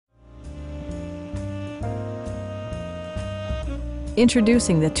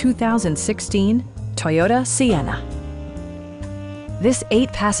Introducing the 2016 Toyota Sienna. This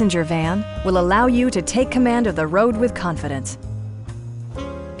 8-passenger van will allow you to take command of the road with confidence.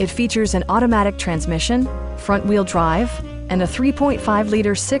 It features an automatic transmission, front-wheel drive, and a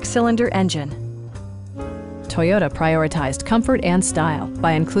 3.5-liter 6-cylinder engine. Toyota prioritized comfort and style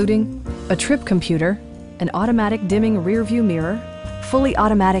by including a trip computer, an automatic dimming rear-view mirror, fully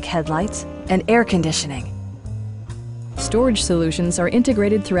automatic headlights, and air conditioning. Storage solutions are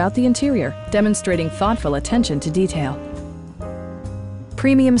integrated throughout the interior, demonstrating thoughtful attention to detail.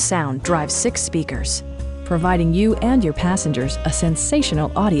 Premium sound drives 6 speakers, providing you and your passengers a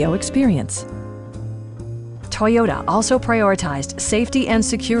sensational audio experience. Toyota also prioritized safety and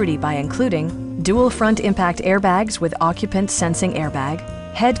security by including dual front impact airbags with occupant sensing airbag,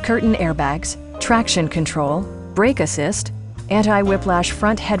 head curtain airbags, traction control, brake assist, anti-whiplash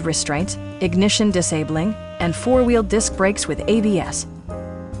front head restraints, ignition disabling, and 4-wheel disc brakes with ABS.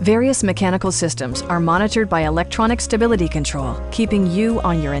 Various mechanical systems are monitored by electronic stability control, keeping you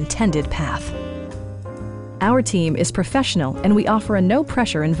on your intended path. Our team is professional and we offer a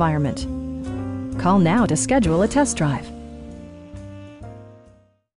no-pressure environment. Call now to schedule a test drive.